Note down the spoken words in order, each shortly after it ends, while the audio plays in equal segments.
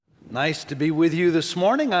Nice to be with you this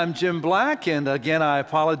morning. I'm Jim Black, and again, I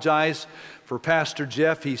apologize for Pastor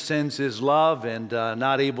Jeff. He sends his love and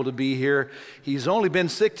not able to be here. He's only been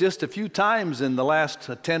sick just a few times in the last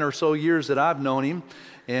 10 or so years that I've known him,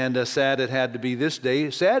 and sad it had to be this day.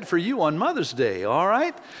 Sad for you on Mother's Day, all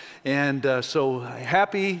right? And so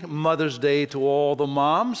happy Mother's Day to all the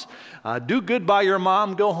moms. Do good by your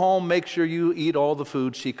mom. Go home. Make sure you eat all the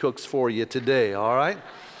food she cooks for you today, all right?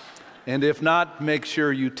 And if not, make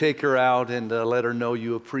sure you take her out and let her know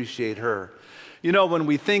you appreciate her. You know, when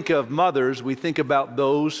we think of mothers, we think about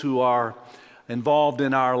those who are involved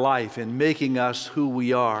in our life in making us who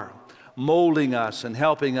we are, molding us and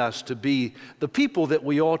helping us to be the people that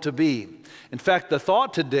we ought to be. In fact, the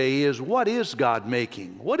thought today is, what is God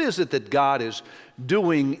making? What is it that God is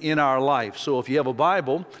doing in our life? So if you have a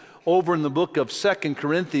Bible, over in the book of 2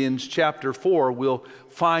 Corinthians chapter 4, we'll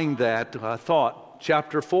find that thought.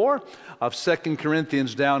 Chapter 4 of 2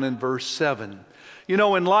 Corinthians down in verse 7. You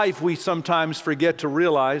know, in life we sometimes forget to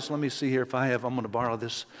realize, let me see here if I'm going to borrow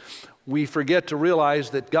this. We forget to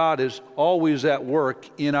realize that God is always at work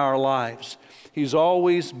in our lives. He's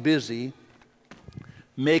always busy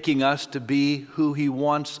making us to be who He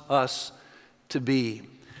wants us to be.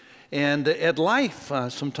 And at life,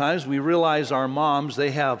 sometimes we realize our moms,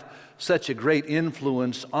 they have such a great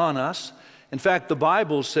influence on us. In fact, the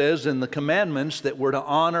Bible says in the commandments that we're to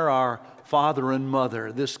honor our father and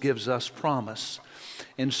mother. This gives us promise.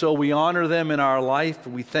 And so we honor them in our life.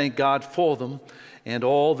 We thank God for them and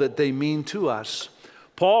all that they mean to us.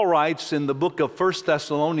 Paul writes in the book of 1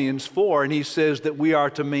 Thessalonians 4, and he says that we are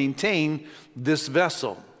to maintain this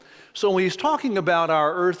vessel. So when he's talking about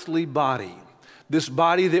our earthly body, this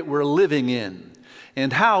body that we're living in,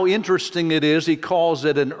 and how interesting it is, he calls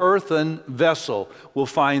it an earthen vessel. We'll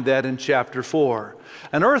find that in chapter 4.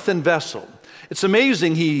 An earthen vessel. It's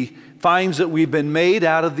amazing he finds that we've been made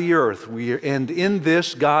out of the earth. And in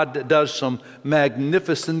this, God does some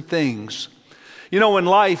magnificent things. You know, in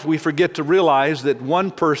life, we forget to realize that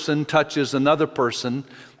one person touches another person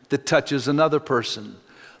that touches another person.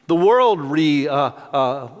 The world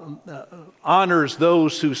honors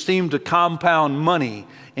those who seem to compound money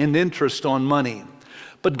and interest on money.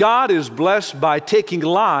 But God is blessed by taking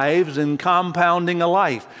lives and compounding a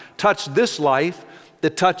life. Touch this life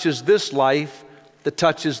that touches this life that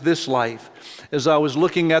touches this life. As I was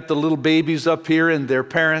looking at the little babies up here and their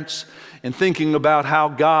parents and thinking about how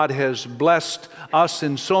God has blessed us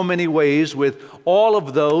in so many ways with all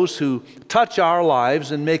of those who touch our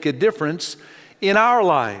lives and make a difference in our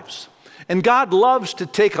lives. And God loves to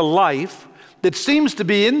take a life that seems to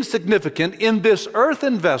be insignificant in this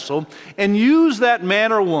earthen vessel and use that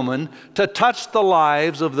man or woman to touch the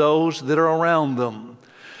lives of those that are around them.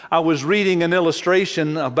 I was reading an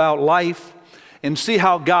illustration about life and see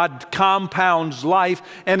how God compounds life,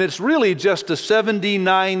 and it's really just a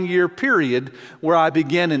 79-year period where I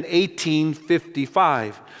began in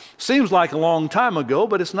 1855. Seems like a long time ago,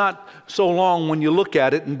 but it's not so long when you look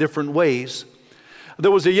at it in different ways.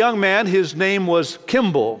 There was a young man, his name was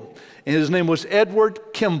Kimball. And his name was Edward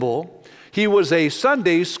Kimball. He was a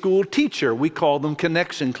Sunday school teacher. We call them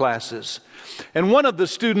connection classes. And one of the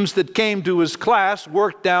students that came to his class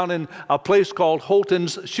worked down in a place called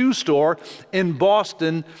Holton's Shoe Store in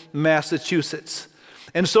Boston, Massachusetts.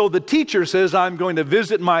 And so the teacher says, I'm going to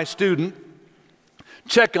visit my student,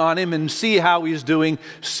 check on him and see how he's doing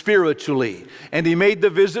spiritually. And he made the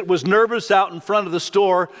visit, was nervous out in front of the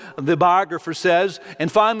store, the biographer says,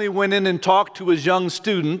 and finally went in and talked to his young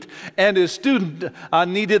student, and his student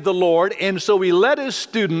needed the Lord, and so he led his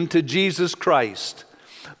student to Jesus Christ,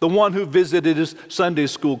 the one who visited his Sunday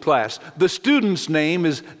school class. The student's name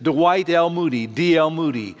is Dwight L. Moody, D.L.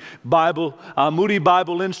 Moody, Moody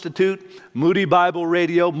Bible Institute, Moody Bible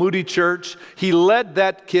Radio, Moody Church. He led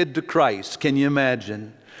that kid to Christ. Can you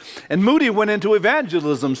imagine? And Moody went into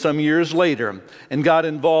evangelism some years later and got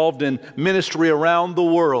involved in ministry around the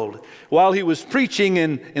world. While he was preaching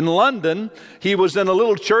in London, he was in a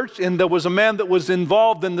little church, and there was a man that was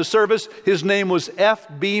involved in the service. His name was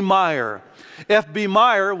F.B. Meyer. F.B.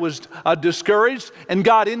 Meyer was discouraged and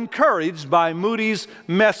got encouraged by Moody's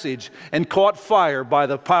message and caught fire by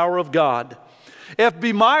the power of God.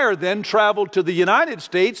 F.B. Meyer then traveled to the United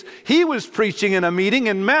States. He was preaching in a meeting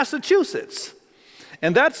in Massachusetts.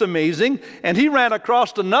 And that's amazing. And he ran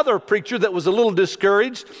across another preacher that was a little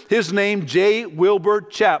discouraged. His name, J. Wilbur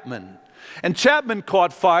Chapman. And Chapman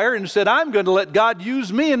caught fire and said, I'm going to let God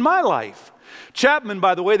use me in my life. Chapman,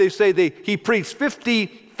 by the way, they say he preached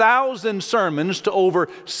 50,000 sermons to over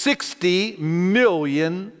 60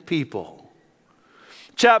 million people.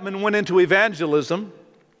 Chapman went into evangelism.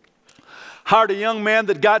 hired a young man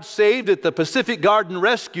that got saved at the Pacific Garden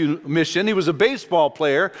Rescue Mission. He was a baseball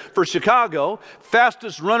player for Chicago,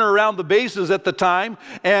 fastest runner around the bases at the time,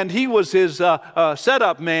 and he was his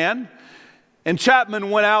setup man. And Chapman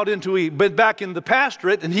went back in the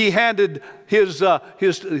pastorate, and he handed his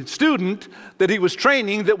student that he was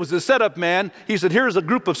training, that was the setup man, he said, here's a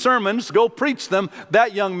group of sermons, go preach them.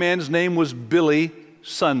 That young man's name was Billy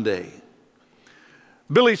Sunday.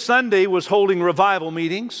 Billy Sunday was holding revival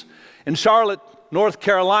meetings in Charlotte, North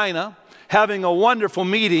Carolina, having a wonderful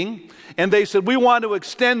meeting, and they said, we want to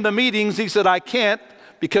extend the meetings. He said, I can't,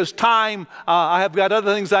 because time, I have got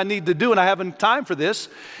other things I need to do, and I haven't time for this.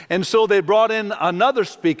 And so they brought in another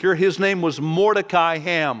speaker. His name was Mordecai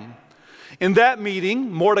Ham. In that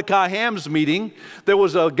meeting, Mordecai Ham's meeting, there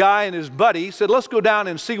was a guy and his buddy said, let's go down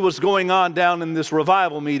and see what's going on down in this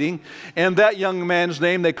revival meeting. And that young man's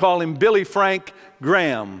name, they call him Billy Frank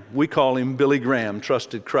Graham. We call him Billy Graham,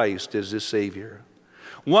 trusted Christ as his Savior.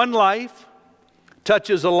 One life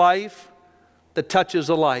touches a life that touches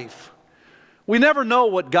a life. We never know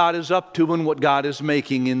what God is up to and what God is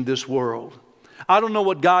making in this world. I don't know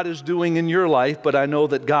what God is doing in your life, but I know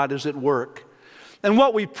that God is at work. And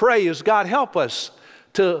what we pray is, God, help us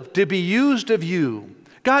to be used of you.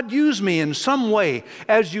 God, use me in some way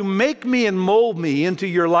as you make me and mold me into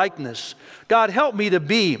your likeness. God, help me to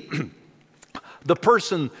be the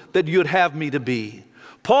person that you'd have me to be.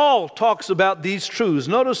 Paul talks about these truths.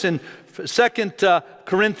 Notice in 2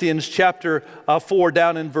 Corinthians chapter 4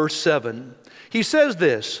 down in verse 7. He says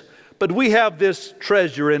this, but we have this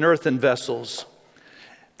treasure in earthen vessels,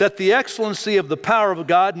 that the excellency of the power of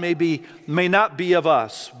God may not be of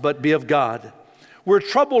us, but be of God. We're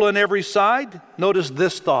troubled on every side. Notice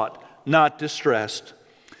this thought, not distressed.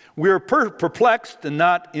 We're perplexed and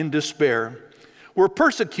not in despair. We're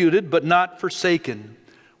persecuted, but not forsaken.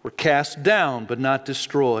 We're cast down, but not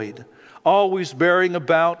destroyed. Always bearing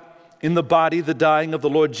about in the body the dying of the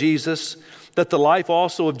Lord Jesus, that the life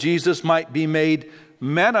also of Jesus might be made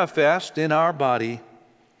manifest in our body.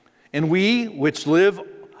 And we which live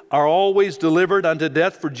are always delivered unto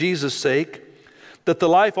death for Jesus' sake, that the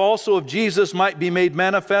life also of Jesus might be made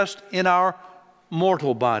manifest in our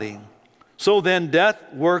mortal body. So then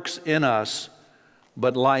death works in us,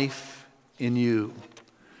 but life in you.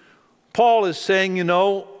 Paul is saying,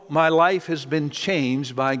 my life has been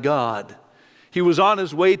changed by God. He was on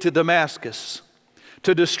his way to Damascus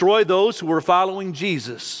to destroy those who were following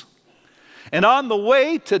Jesus. And on the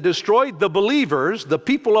way to destroy the believers, the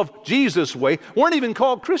people of Jesus' way, weren't even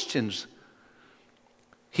called Christians.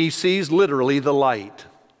 He sees literally the light.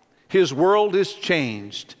 His world is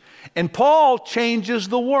changed. And Paul changes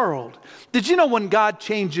the world. Did you know when God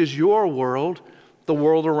changes your world, the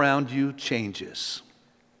world around you changes?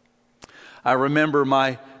 I remember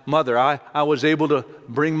my mother. I was able to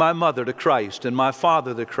bring my mother to Christ and my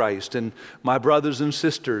father to Christ and my brothers and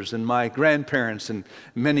sisters and my grandparents and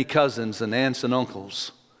many cousins and aunts and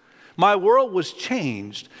uncles. My world was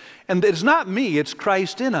changed. And it's not me, it's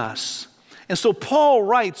Christ in us. And so Paul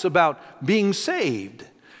writes about being saved.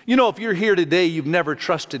 If you're here today, you've never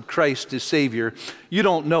trusted Christ as Savior, you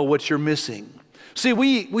don't know what you're missing. See,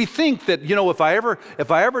 we think that,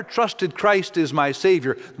 if I ever trusted Christ as my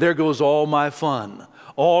Savior, there goes all my fun.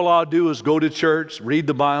 All I'll do is go to church, read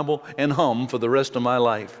the Bible, and hum for the rest of my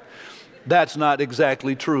life. That's not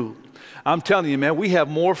exactly true. I'm telling you, man, we have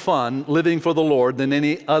more fun living for the Lord than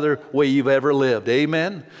any other way you've ever lived.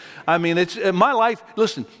 Amen? I mean, it's my life.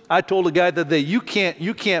 Listen, I told a guy the other day, you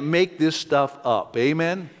can't make this stuff up.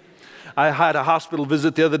 Amen? I had a hospital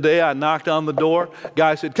visit the other day. I knocked on the door.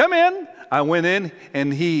 Guy said, come in. I went in,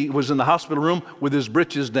 and he was in the hospital room with his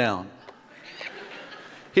britches down.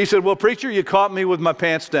 He said, well, preacher, you caught me with my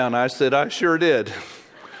pants down. I said, I sure did.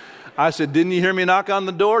 I said, didn't you hear me knock on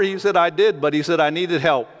the door? He said, I did, but he said, I needed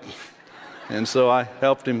help. And so I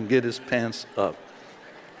helped him get his pants up.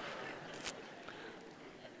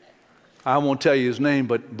 I won't tell you his name,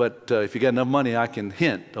 but if you got enough money, I can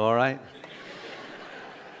hint, all right?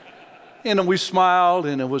 And we smiled,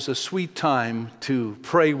 and it was a sweet time to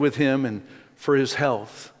pray with him and for his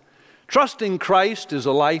health. Trusting Christ is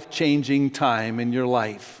a life-changing time in your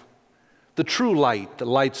life. The true light that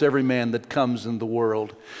lights every man that comes in the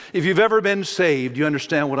world. If you've ever been saved, you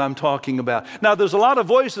understand what I'm talking about. Now, there's a lot of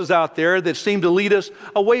voices out there that seem to lead us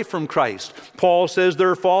away from Christ. Paul says there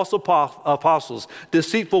are false apostles,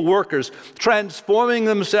 deceitful workers, transforming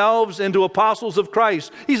themselves into apostles of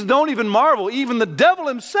Christ. He says, don't even marvel, even the devil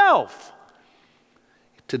himself,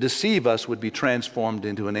 to deceive us, would be transformed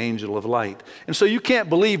into an angel of light. And so you can't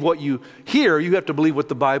believe what you hear, you have to believe what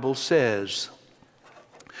the Bible says.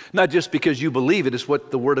 Not just because you believe it, it's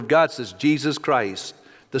what the Word of God says. Jesus Christ,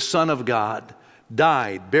 the Son of God,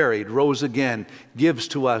 died, buried, rose again, gives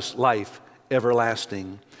to us life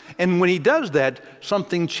everlasting. And when he does that,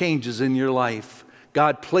 something changes in your life.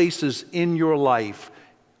 God places in your life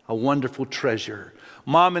a wonderful treasure.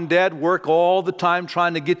 Mom and Dad work all the time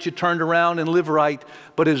trying to get you turned around and live right,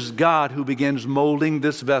 but it is God who begins molding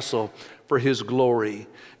this vessel for his glory.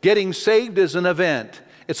 Getting saved is an event.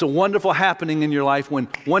 It's a wonderful happening in your life when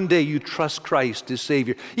one day you trust Christ as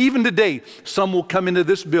Savior. Even today, some will come into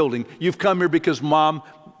this building. You've come here because Mom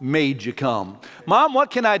made you come. Mom, what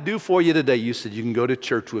can I do for you today? You said, you can go to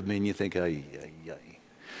church with me. And you think, ay, ay, ay.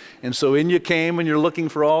 And so in you came and you're looking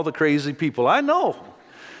for all the crazy people. I know.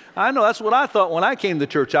 That's what I thought when I came to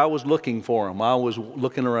church. I was looking for them. I was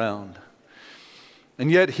looking around. And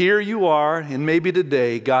yet here you are, and maybe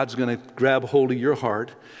today God's going to grab hold of your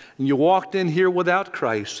heart. And you walked in here without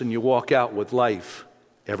Christ, and you walk out with life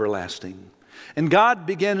everlasting. And God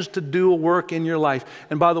begins to do a work in your life.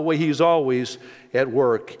 And by the way, he's always at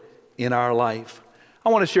work in our life. I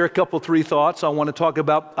want to share three thoughts. I want to talk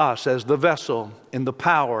about us as the vessel and the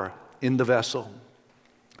power in the vessel.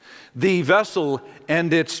 The vessel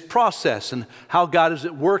and its process and how God is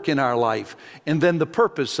at work in our life. And then the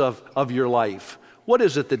purpose of your life. What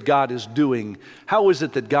is it that God is doing? How is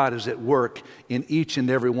it that God is at work in each and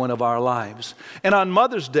every one of our lives? And on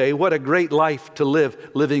Mother's Day, what a great life to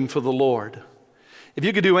live, living for the Lord. If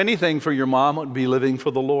you could do anything for your mom, it would be living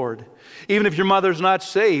for the Lord. Even if your mother's not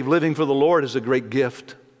saved, living for the Lord is a great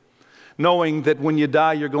gift. Knowing that when you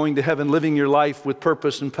die, you're going to heaven, living your life with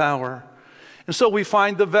purpose and power. And so we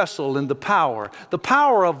find the vessel and the power. The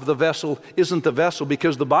power of the vessel isn't the vessel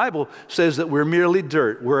because the Bible says that we're merely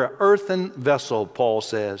dirt. We're an earthen vessel, Paul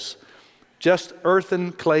says. Just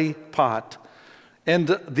earthen clay pot. And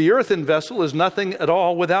the earthen vessel is nothing at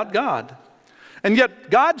all without God. And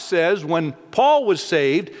yet God says when Paul was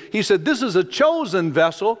saved, he said, this is a chosen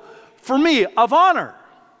vessel for me of honor.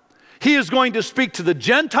 He is going to speak to the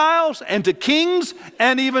Gentiles and to kings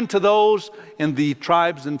and even to those in the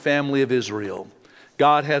tribes and family of Israel.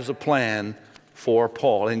 God has a plan for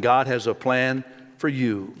Paul, and God has a plan for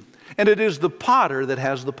you. And it is the potter that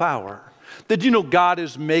has the power. Did you know God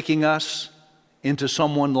is making us into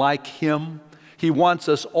someone like him? He wants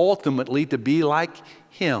us ultimately to be like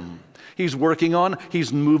him. He's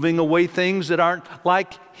moving away things that aren't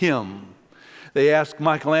like him. They asked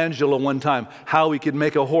Michelangelo one time how he could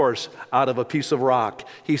make a horse out of a piece of rock.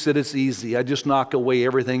 He said, it's easy. I just knock away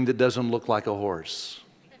everything that doesn't look like a horse.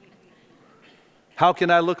 How can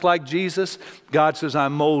I look like Jesus? God says,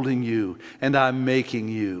 I'm molding you and I'm making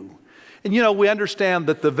you. And we understand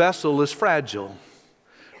that the vessel is fragile.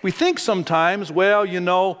 We think sometimes,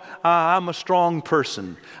 I'm a strong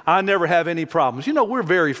person. I never have any problems. We're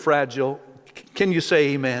very fragile. Can you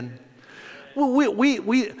say amen? Well,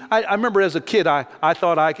 I remember as a kid, I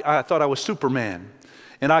thought I was Superman,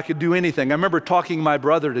 and I could do anything. I remember talking my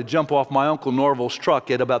brother to jump off my Uncle Norval's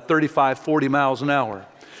truck at about 35, 40 miles an hour.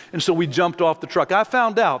 And so we jumped off the truck. I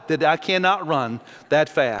found out that I cannot run that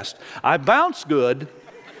fast. I bounce good,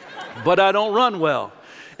 but I don't run well.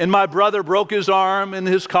 And my brother broke his arm and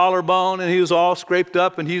his collarbone, and he was all scraped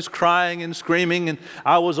up, and he's crying and screaming, and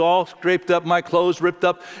I was all scraped up, my clothes ripped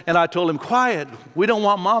up, and I told him, quiet, we don't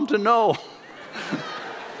want Mom to know.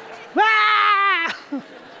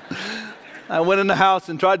 I went in the house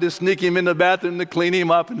and tried to sneak him in the bathroom to clean him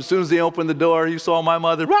up, and as soon as he opened the door, he saw my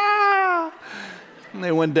mother. And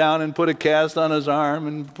they went down and put a cast on his arm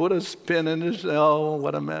and put a pin in his, oh,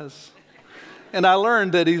 what a mess. And I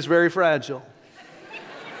learned that he's very fragile.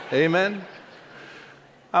 Amen.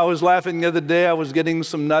 I was laughing the other day. I was getting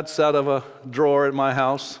some nuts out of a drawer at my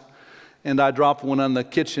house, and I dropped one on the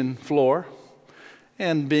kitchen floor.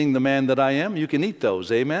 And being the man that I am, you can eat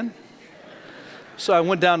those. Amen. So I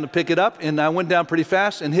went down to pick it up, and I went down pretty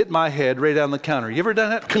fast and hit my head right on the counter. You ever done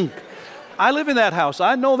that? I live in that house.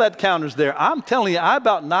 I know that counter's there. I'm telling you, I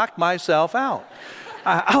about knocked myself out.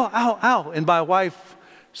 Ow, ow, ow. And my wife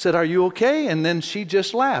said, are you okay? And then she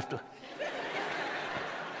just laughed.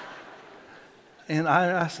 And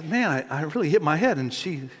I said, man, I really hit my head. And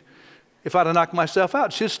if I'd have knocked myself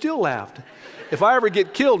out, she'd still laughed. If I ever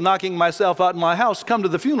get killed knocking myself out in my house, come to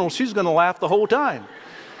the funeral, she's going to laugh the whole time.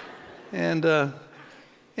 And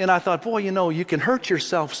I thought, boy, you can hurt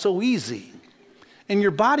yourself so easy. And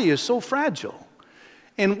your body is so fragile.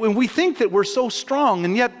 And when we think that we're so strong,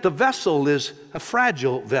 and yet the vessel is a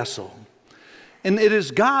fragile vessel. And it is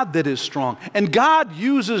God that is strong. And God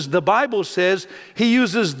uses, the Bible says, He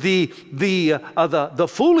uses the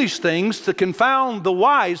foolish things to confound the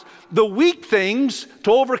wise, the weak things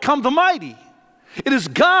to overcome the mighty. It is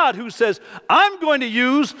God who says, I'm going to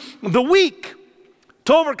use the weak,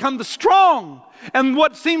 to overcome the strong, and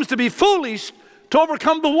what seems to be foolish to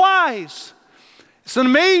overcome the wise. It's an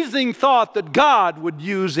amazing thought that God would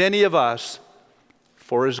use any of us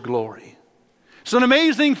for His glory. It's an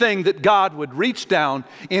amazing thing that God would reach down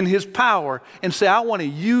in His power and say, I want to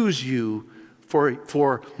use you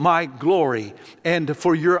for my glory and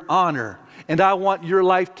for your honor, and I want your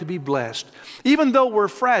life to be blessed. Even though we're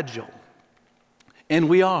fragile, and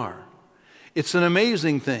we are, it's an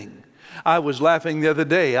amazing thing. I was laughing the other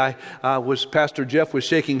day. Pastor Jeff was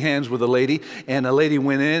shaking hands with a lady, and a lady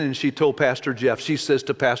went in and she told Pastor Jeff, she says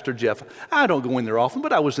to Pastor Jeff, I don't go in there often,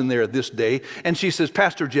 but I was in there this day, and she says,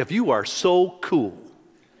 Pastor Jeff, you are so cool.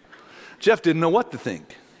 Jeff didn't know what to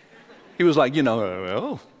think. He was like,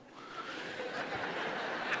 well.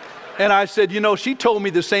 And I said, she told me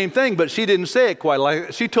the same thing, but she didn't say it quite like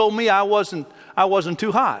it. She told me I wasn't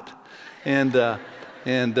too hot. And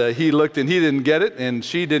he looked and he didn't get it, and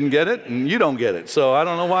she didn't get it, and you don't get it. So I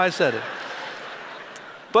don't know why I said it.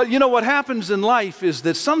 But what happens in life is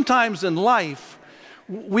that sometimes in life,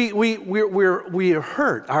 we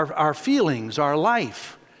hurt our feelings, our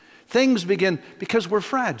life. Things begin because we're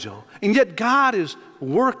fragile. And yet God is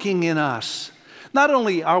working in us. Not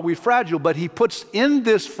only are we fragile, but He puts in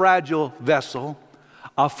this fragile vessel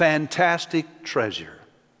a fantastic treasure.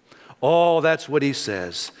 Oh, that's what He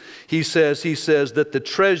says. He says that the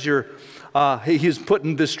treasure, He's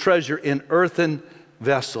putting this treasure in earthen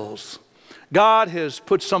vessels. God has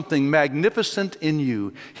put something magnificent in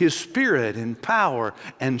you, His Spirit and power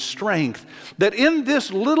and strength, that in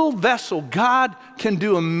this little vessel, God can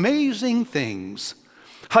do amazing things.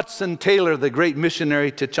 Hudson Taylor, the great missionary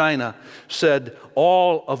to China, said,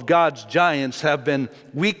 all of God's giants have been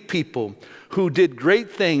weak people who did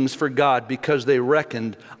great things for God because they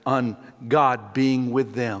reckoned on God being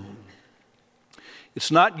with them. It's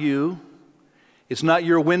not you. It's not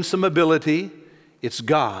your winsome ability. It's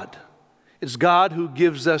God. It's God who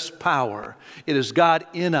gives us power. It is God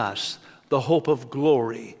in us, the hope of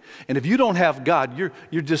glory. And if you don't have God,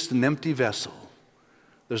 you're just an empty vessel.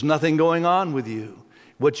 There's nothing going on with you.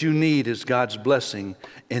 What you need is God's blessing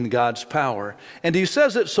and God's power. And He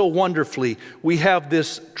says it so wonderfully. We have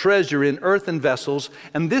this treasure in earthen vessels,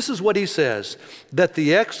 and this is what He says, that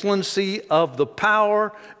the excellency of the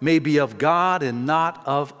power may be of God and not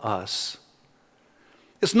of us.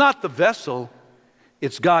 It's not the vessel,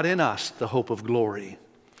 it's God in us, the hope of glory.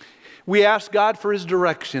 We ask God for His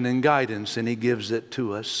direction and guidance, and He gives it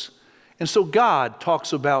to us. And so God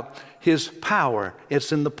talks about His power.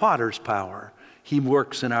 It's in the potter's power. He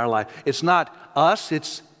works in our life. It's not us,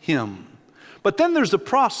 it's Him. But then there's a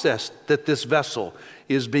process that this vessel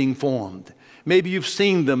is being formed. Maybe you've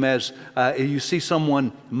seen them as you see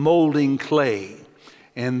someone molding clay,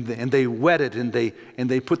 and they wet it and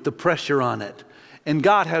they put the pressure on it. And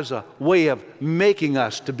God has a way of making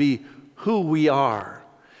us to be who we are.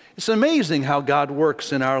 It's amazing how God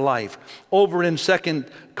works in our life. Over in 2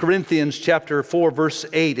 Corinthians chapter 4, verse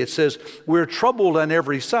 8, it says, we're troubled on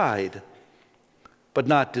every side, but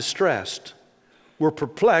not distressed. We're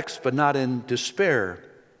perplexed, but not in despair.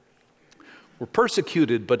 We're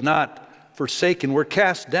persecuted, but not forsaken. We're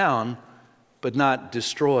cast down, but not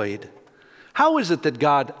destroyed. How is it that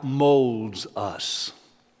God molds us?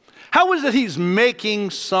 How is it He's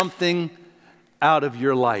making something out of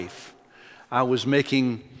your life? I was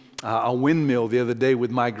making a windmill the other day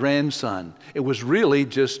with my grandson. It was really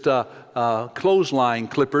just clothesline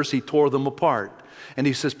clippers. He tore them apart. And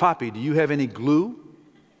he says, Poppy, do you have any glue?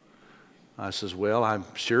 I says, well, I'm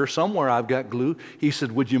sure somewhere I've got glue. He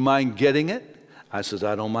said, would you mind getting it? I says,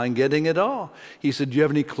 I don't mind getting it all. He said, do you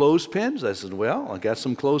have any clothespins? I said, well, I got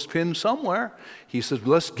some clothespins somewhere. He said,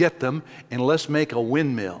 let's get them and let's make a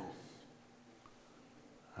windmill.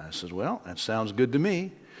 I said, well, that sounds good to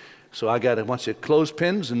me. So I got a bunch of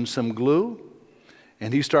clothespins and some glue,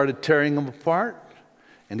 and he started tearing them apart,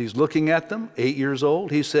 and he's looking at them, 8 years old.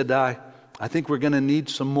 He said, I think we're going to need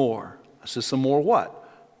some more. I said, some more what?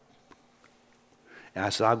 And I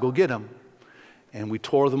said, I'll go get them. And we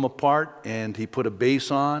tore them apart, and he put a base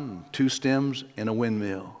on, 2 stems, and a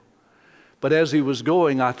windmill. But as he was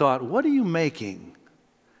going, I thought, what are you making?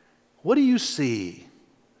 What do you see?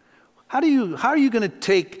 How are you going to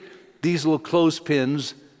take these little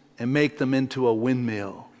clothespins and make them into a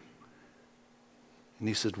windmill? And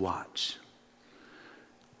he said, watch.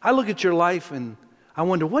 I look at your life and I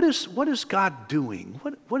wonder, what is God doing?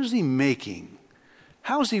 What is He making?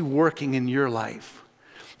 How is He working in your life?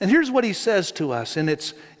 And here's what He says to us, and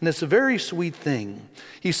it's a very sweet thing.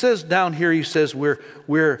 He says down here, He says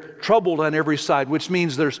we're troubled on every side, which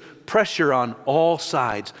means there's pressure on all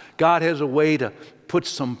sides. God has a way to put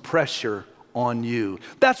some pressure on you.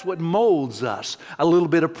 That's what molds us, a little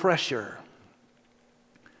bit of pressure.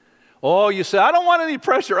 Oh, you say, I don't want any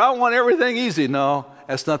pressure. I want everything easy. No,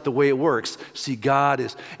 that's not the way it works. See, God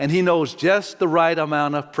is, and He knows just the right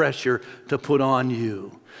amount of pressure to put on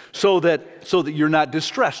you so that you're not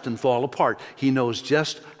distressed and fall apart. He knows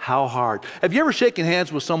just how hard. Have you ever shaken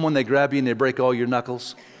hands with someone, they grab you and they break all your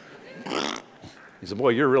knuckles? He said, boy,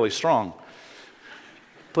 you're really strong.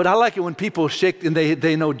 But I like it when people shake and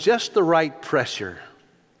they know just the right pressure.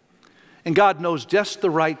 And God knows just the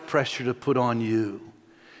right pressure to put on you.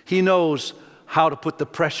 He knows how to put the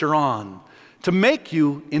pressure on to make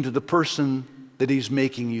you into the person that He's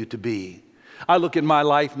making you to be. I look at my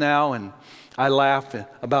life now and I laugh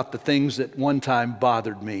about the things that one time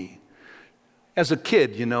bothered me. As a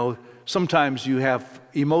kid, sometimes you have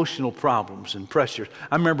emotional problems and pressures.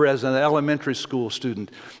 I remember as an elementary school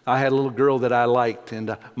student, I had a little girl that I liked,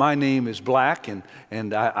 and my name is Black, and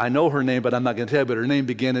I know her name, but I'm not going to tell you, but her name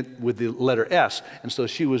began with the letter S, and so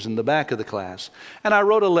she was in the back of the class. And I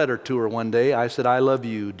wrote a letter to her one day. I said, I love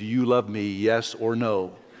you. Do you love me, yes or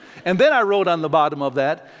no? And then I wrote on the bottom of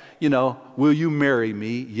that, will you marry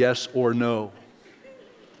me, yes or no?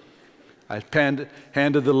 I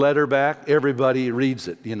handed the letter back. Everybody reads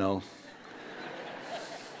it,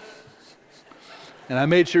 And I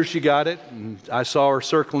made sure she got it, and I saw her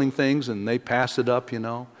circling things, and they passed it up,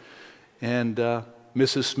 And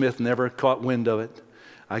Mrs. Smith never caught wind of it.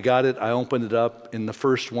 I got it, I opened it up, in the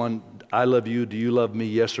first one, I love you, do you love me,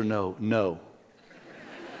 yes or no? No.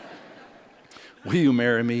 Will you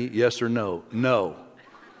marry me, yes or no? No.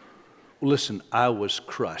 Well, listen, I was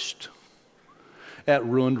crushed. That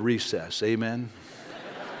ruined recess, amen?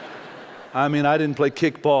 I didn't play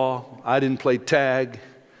kickball, I didn't play tag.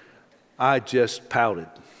 I just pouted.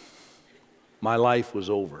 My life was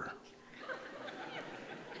over.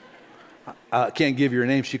 I can't give you her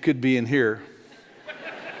name. She could be in here.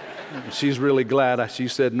 She's really glad she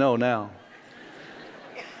said no now.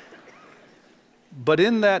 But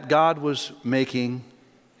in that, God was making,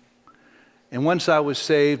 and once I was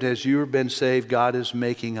saved, as you've been saved, God is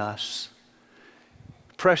making us.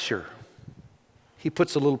 Pressure. He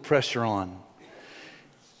puts a little pressure on.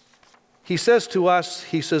 He says to us,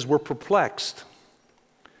 we're perplexed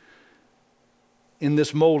in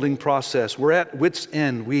this molding process. We're at wit's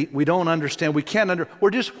end. We don't understand. We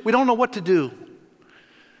don't know what to do.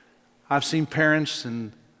 I've seen parents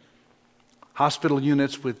in hospital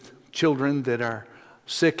units with children that are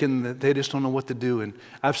sick and they just don't know what to do. And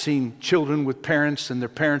I've seen children with parents and their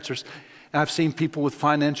parents and I've seen people with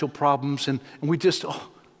financial problems and we just,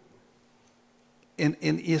 and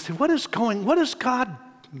you say, what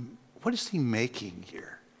is He making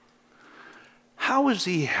here? How is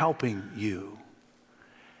He helping you?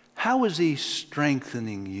 How is He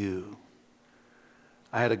strengthening you?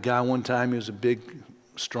 I had a guy one time, he was a big,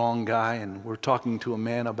 strong guy, and we're talking to a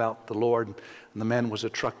man about the Lord, and the man was a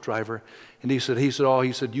truck driver. And he said,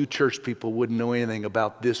 you church people wouldn't know anything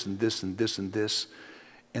about this and this and this and this.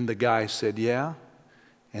 And the guy said, yeah.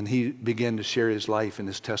 And he began to share his life and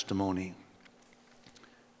his testimony.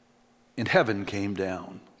 And heaven came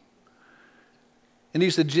down. And he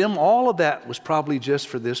said, Jim, all of that was probably just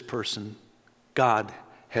for this person. God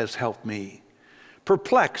has helped me.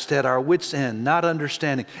 Perplexed at our wits' end, not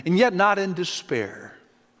understanding, and yet not in despair.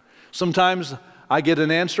 Sometimes I get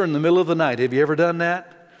an answer in the middle of the night. Have you ever done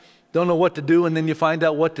that? Don't know what to do, and then you find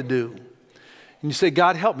out what to do. And you say,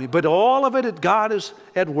 God, help me. But all of it, God is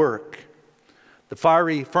at work. The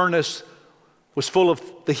fiery furnace was full of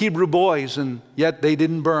the Hebrew boys, and yet they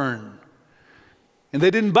didn't burn. And they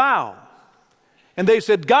didn't bow. And they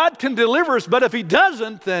said, God can deliver us, but if He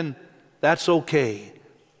doesn't, then that's okay.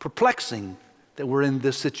 Perplexing that we're in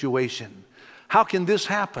this situation. How can this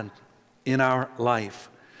happen in our life?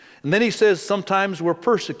 And then he says, sometimes we're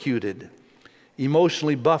persecuted,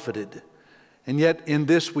 emotionally buffeted, and yet in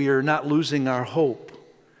this we are not losing our hope.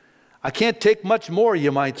 I can't take much more,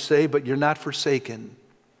 you might say, but you're not forsaken.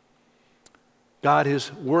 God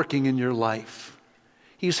is working in your life.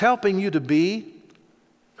 He's helping you to be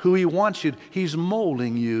who He wants you. He's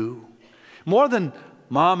molding you. More than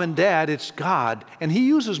mom and dad, it's God. And He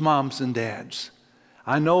uses moms and dads.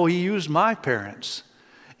 I know He used my parents.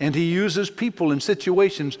 And He uses people in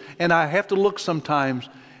situations. And I have to look sometimes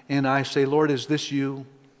and I say, Lord, is this You?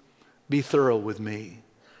 Be thorough with me.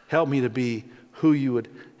 Help me to be who You would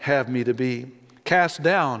have me to be. Cast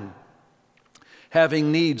down,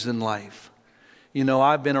 having needs in life.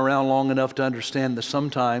 I've been around long enough to understand that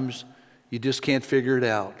sometimes you just can't figure it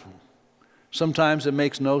out. Sometimes it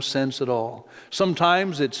makes no sense at all.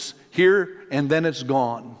 Sometimes it's here and then it's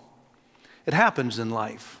gone. It happens in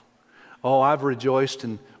life. Oh, I've rejoiced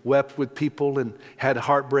and wept with people and had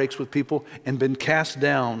heartbreaks with people and been cast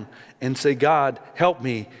down and say, God, help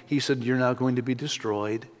me. He said, you're not going to be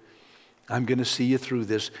destroyed. I'm going to see you through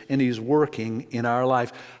this. And He's working in our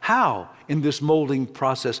life. How? In this molding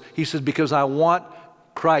process. He says, because I want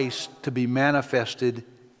Christ to be manifested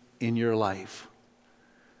in your life.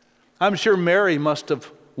 I'm sure Mary must have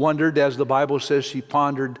wondered, as the Bible says, she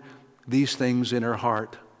pondered these things in her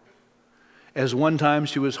heart. As one time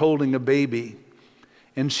she was holding a baby,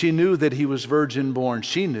 and she knew that he was virgin born.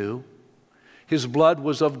 She knew. His blood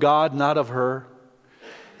was of God, not of her.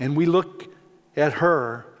 And we look at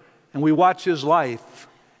her, and we watch His life,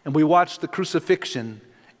 and we watch the crucifixion,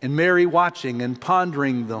 and Mary watching and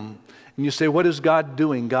pondering them. And you say, what is God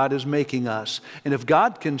doing? God is making us. And if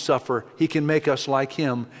God can suffer, He can make us like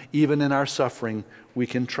Him. Even in our suffering, we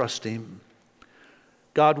can trust Him.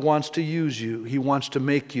 God wants to use you. He wants to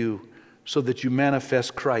make you so that you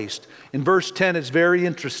manifest Christ. In verse 10, it's very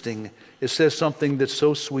interesting. It says something that's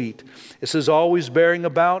so sweet. It says, always bearing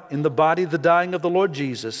about in the body the dying of the Lord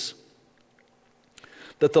Jesus,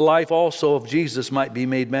 that the life also of Jesus might be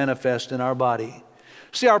made manifest in our body.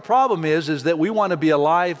 See, our problem is that we want to be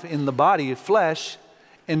alive in the body of flesh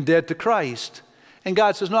and dead to Christ. And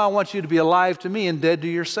God says, no, I want you to be alive to me and dead to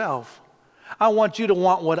yourself. I want you to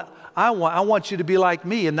want what I want. I want you to be like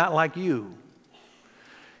me and not like you.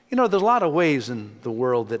 You know, there's a lot of ways in the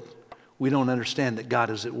world that we don't understand that God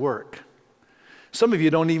is at work. Some of you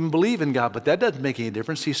don't even believe in God, but that doesn't make any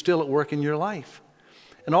difference. He's still at work in your life.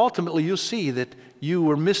 And ultimately, you'll see that you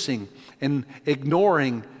were missing and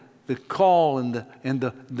ignoring the call and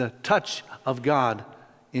the touch of God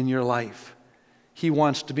in your life. He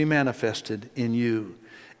wants to be manifested in you.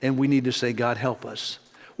 And we need to say, God, help us.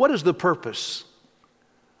 What is the purpose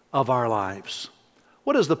of our lives?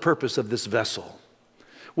 What is the purpose of this vessel?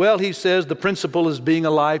 Well, he says the principle is being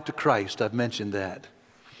alive to Christ. I've mentioned that.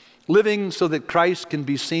 Living so that Christ can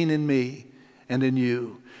be seen in me and in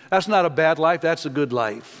you. That's not a bad life. That's a good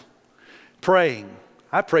life. Praying.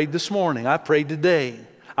 I prayed this morning. I prayed today.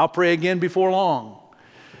 I'll pray again before long.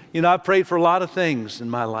 You know, I've prayed for a lot of things in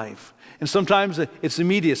my life. And sometimes it's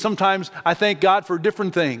immediate. Sometimes I thank God for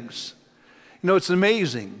different things. You know, it's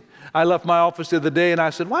amazing. I left my office the other day and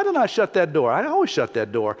I said, why didn't I shut that door? I always shut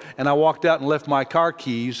that door. And I walked out and left my car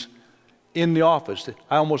keys in the office.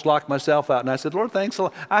 I almost locked myself out. And I said, Lord, thanks a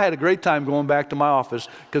lot. I had a great time going back to my office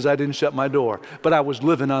because I didn't shut my door. But I was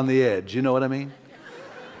living on the edge. You know what I mean?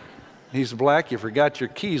 He said, Black, you forgot your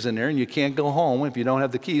keys in there and you can't go home if you don't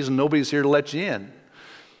have the keys and nobody's here to let you in.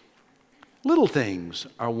 Little things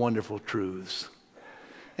are wonderful truths.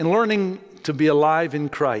 And learning to be alive in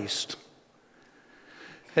Christ.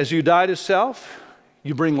 As you die to self,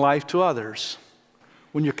 you bring life to others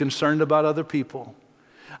when you're concerned about other people.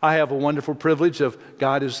 I have a wonderful privilege of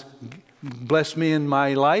God has blessed me in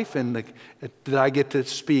my life and that I get to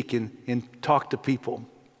speak and talk to people.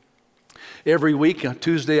 Every week on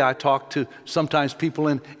Tuesday I talk to sometimes people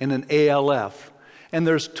in an ALF. And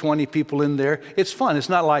there's 20 people in there. It's fun. It's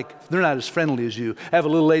not like they're not as friendly as you. I have a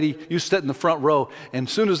little lady, you sit in the front row, and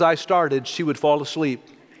as soon as I started, she would fall asleep.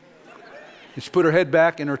 And she put her head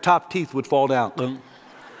back and her top teeth would fall down.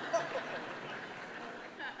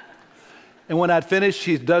 And when I'd finish,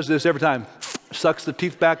 she does this every time. Sucks the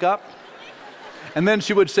teeth back up. And then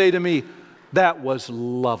she would say to me, that was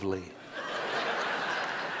lovely.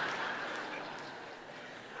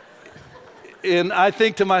 And I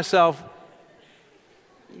think to myself,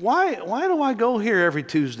 why do I go here every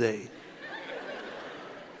Tuesday?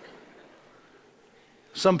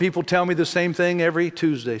 Some people tell me the same thing every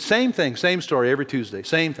Tuesday. Same thing, same story every Tuesday,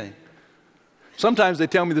 same thing. Sometimes they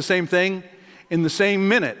tell me the same thing in the same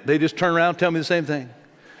minute. They just turn around and tell me the same thing.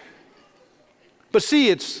 But see,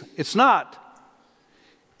 it's not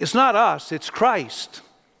us, it's Christ.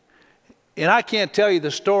 And I can't tell you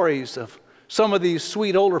the stories of some of these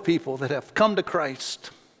sweet older people that have come to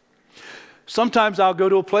Christ. Sometimes I'll go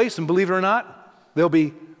to a place and believe it or not, there'll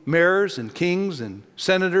be mayors and kings and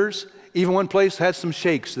senators. Even one place had some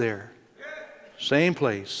sheikhs there. Same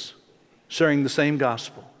place, sharing the same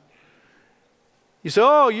gospel. You say,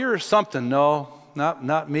 oh, you're something. No,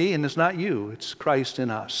 not me, and it's not you. It's Christ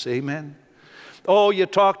in us. Amen. Oh, you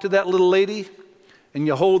talk to that little lady, and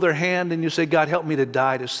you hold their hand, and you say, God, help me to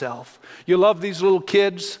die to self. You love these little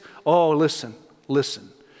kids. Oh, listen.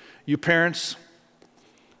 You parents,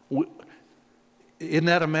 isn't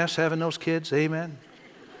that a mess having those kids? Amen.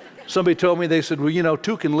 Somebody told me, they said, well, you know,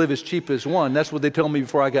 two can live as cheap as one. That's what they told me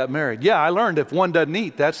before I got married. Yeah, I learned if one doesn't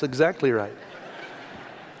eat, that's exactly right.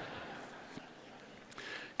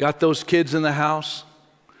 Got those kids in the house.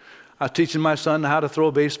 I was teaching my son how to throw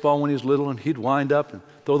a baseball when he was little, and he'd wind up and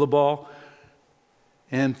throw the ball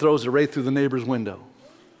and throws it right through the neighbor's window.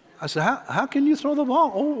 I said, how can you throw the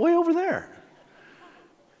ball? Oh, way over there.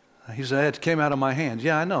 He said, it came out of my hands.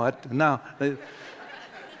 Yeah, I know. But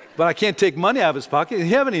I can't take money out of his pocket. He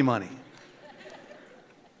didn't have any money.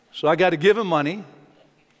 So I got to give him money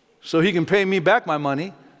so he can pay me back my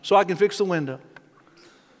money so I can fix the window.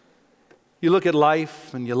 You look at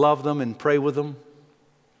life and you love them and pray with them.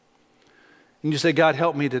 And you say, God,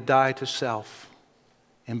 help me to die to self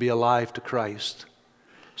and be alive to Christ.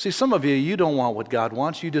 See, some of you don't want what God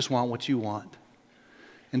wants. You just want what you want.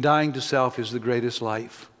 And dying to self is the greatest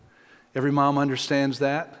life. Every mom understands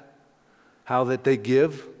that, how that they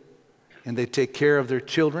give and they take care of their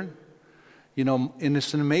children. You know, and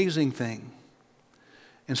it's an amazing thing.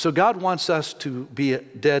 And so God wants us to be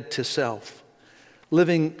dead to self,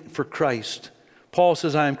 living for Christ. Paul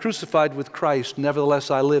says, I am crucified with Christ,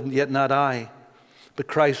 nevertheless I live, yet not I, but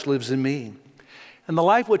Christ lives in me. And the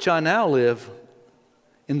life which I now live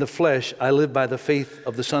in the flesh, I live by the faith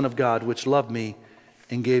of the Son of God, which loved me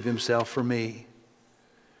and gave himself for me.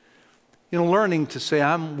 You know, learning to say,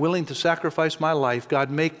 I'm willing to sacrifice my life. God,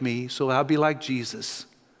 make me so I'll be like Jesus,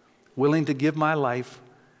 willing to give my life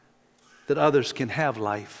that others can have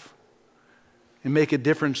life and make a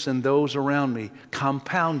difference in those around me,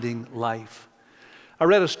 compounding life. I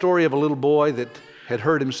read a story of a little boy that had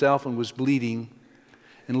hurt himself and was bleeding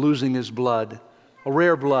and losing his blood, a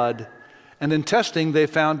rare blood. And in testing, they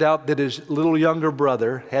found out that his little younger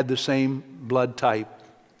brother had the same blood type.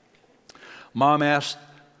 Mom asked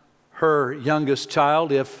her youngest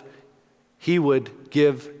child if he would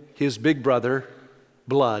give his big brother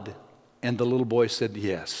blood, and the little boy said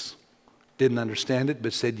yes. Didn't understand it,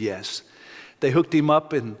 but said yes. They hooked him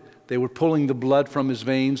up and they were pulling the blood from his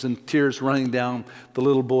veins and tears running down the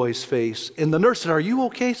little boy's face. And the nurse said, are you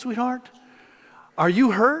okay, sweetheart? Are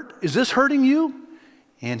you hurt? Is this hurting you?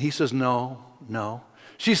 And he says, no.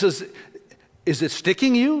 She says, is it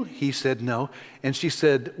sticking you? He said, no. And she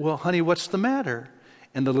said, well, honey, what's the matter?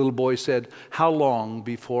 And the little boy said, how long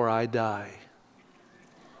before I die?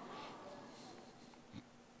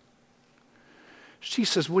 She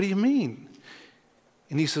says, what do you mean?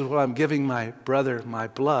 And he says, well, I'm giving my brother my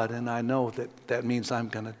blood, and I know that means I'm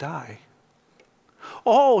going to die.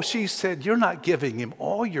 Oh, she said, you're not giving him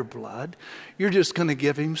all your blood. You're just going to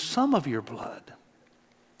give him some of your blood.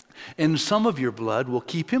 And some of your blood will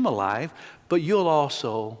keep him alive, but you'll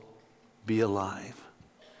also be alive.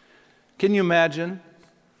 Can you imagine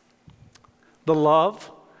the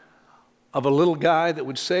love of a little guy that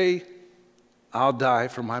would say, I'll die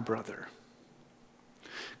for my brother?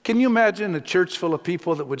 Can you imagine a church full of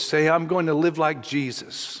people that would say, I'm going to live like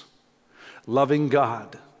Jesus, loving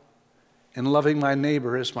God and loving my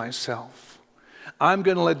neighbor as myself. I'm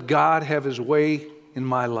going to let God have his way in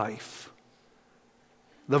my life.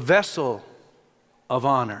 The vessel of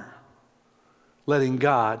honor, letting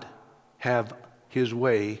God have his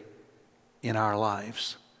way in our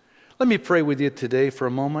lives. Let me pray with you today for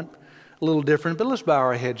a moment, a little different, but let's bow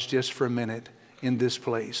our heads just for a minute in this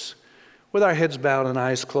place. With our heads bowed and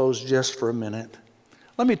eyes closed just for a minute.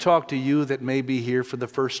 Let me talk to you that may be here for the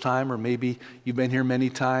first time, or maybe you've been here many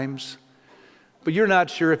times, but you're not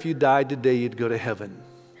sure if you died today you'd go to heaven.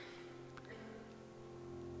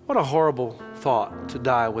 What a horrible thought to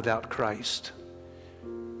die without Christ.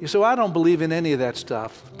 You say, well, I don't believe in any of that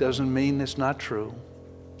stuff. Doesn't mean it's not true.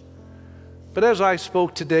 But as I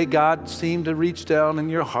spoke today, God seemed to reach down in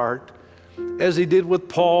your heart as he did with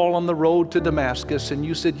Paul on the road to Damascus, and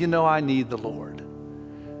you said, you know, I need the Lord.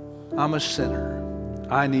 I'm a sinner.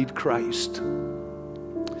 I need Christ.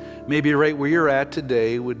 Maybe right where you're at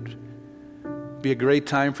today would be a great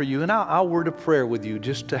time for you, and I'll word a prayer with you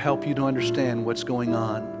just to help you to understand what's going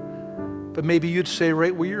on. But maybe you'd say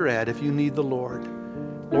right where you're at, if you need the Lord,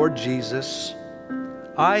 Lord Jesus,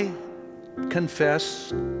 I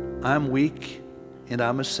confess I'm weak and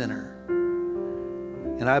I'm a sinner.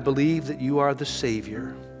 And I believe that you are the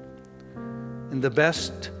Savior. And the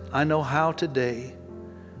best I know how today,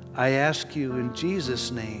 I ask you in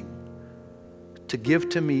Jesus' name to give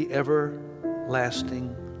to me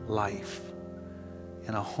everlasting life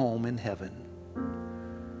and a home in heaven.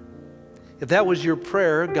 If that was your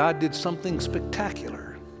prayer, God did something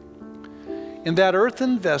spectacular. In that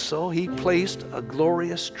earthen vessel, he placed a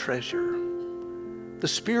glorious treasure, the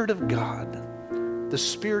Spirit of God, the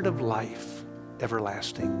Spirit of life,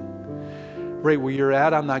 everlasting. Right where you're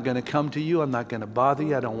at, I'm not going to come to you. I'm not going to bother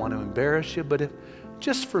you. I don't want to embarrass you. But if,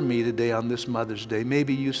 just for me today on this Mother's Day,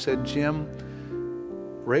 maybe you said, Jim,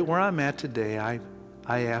 right where I'm at today, I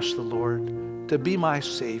asked the Lord to be my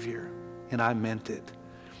Savior, and I meant it.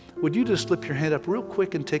 would you just slip your hand up real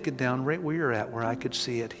quick and take it down right where you're at, where I could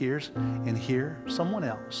see it? Here's and here. Someone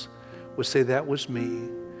else would say, that was me.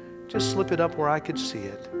 Just slip it up where I could see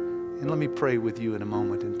it. And let me pray with you in a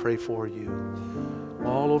moment and pray for you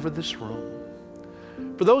all over this room.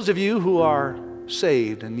 For those of you who are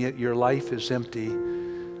saved and yet your life is empty,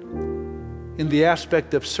 in the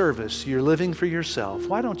aspect of service, you're living for yourself,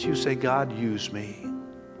 why don't you say, God, use me.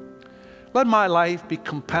 Let my life be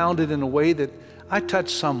compounded in a way that I touch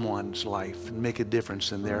someone's life and make a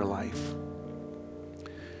difference in their life.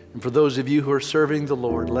 And for those of you who are serving the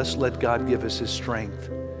Lord, let's let God give us His strength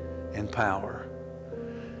and power.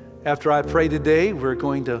 After I pray today, we're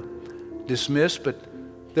going to dismiss, but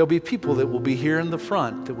there'll be people that will be here in the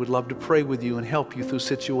front that would love to pray with you and help you through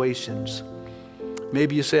situations.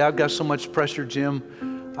 Maybe you say, I've got so much pressure,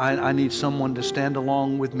 Jim. I need someone to stand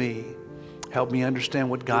along with me. Help me understand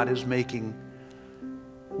what God is making.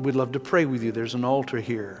 We'd love to pray with you. There's an altar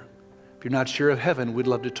here. If you're not sure of heaven, we'd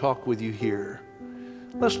love to talk with you here.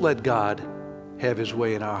 Let's let God have His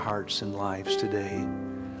way in our hearts and lives today.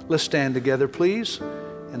 Let's stand together, please.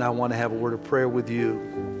 And I want to have a word of prayer with you.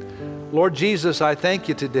 Lord Jesus, I thank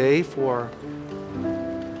you today for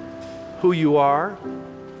who you are,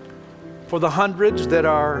 for the hundreds that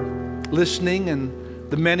are listening and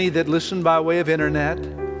the many that listen by way of internet.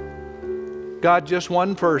 God, just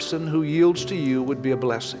one person who yields to you would be a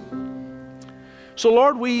blessing. So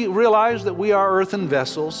Lord, we realize that we are earthen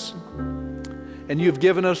vessels, and you've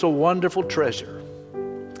given us a wonderful treasure,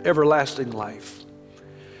 everlasting life.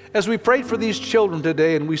 As we prayed for these children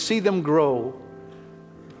today and we see them grow,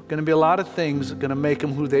 there are going to be a lot of things that are going to make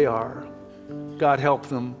them who they are. God, help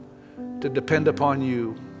them to depend upon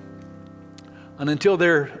you. And until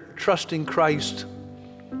they're trusting Christ,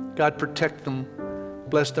 God, protect them.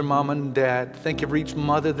 Bless their mom and dad. Thank you for each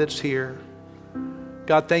mother that's here.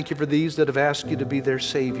 God, thank you for these that have asked you to be their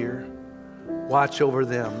Savior. Watch over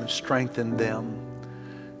them and strengthen them.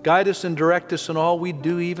 Guide us and direct us in all we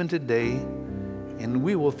do even today. And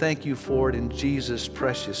we will thank you for it in Jesus'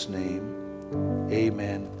 precious name.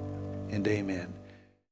 Amen and amen.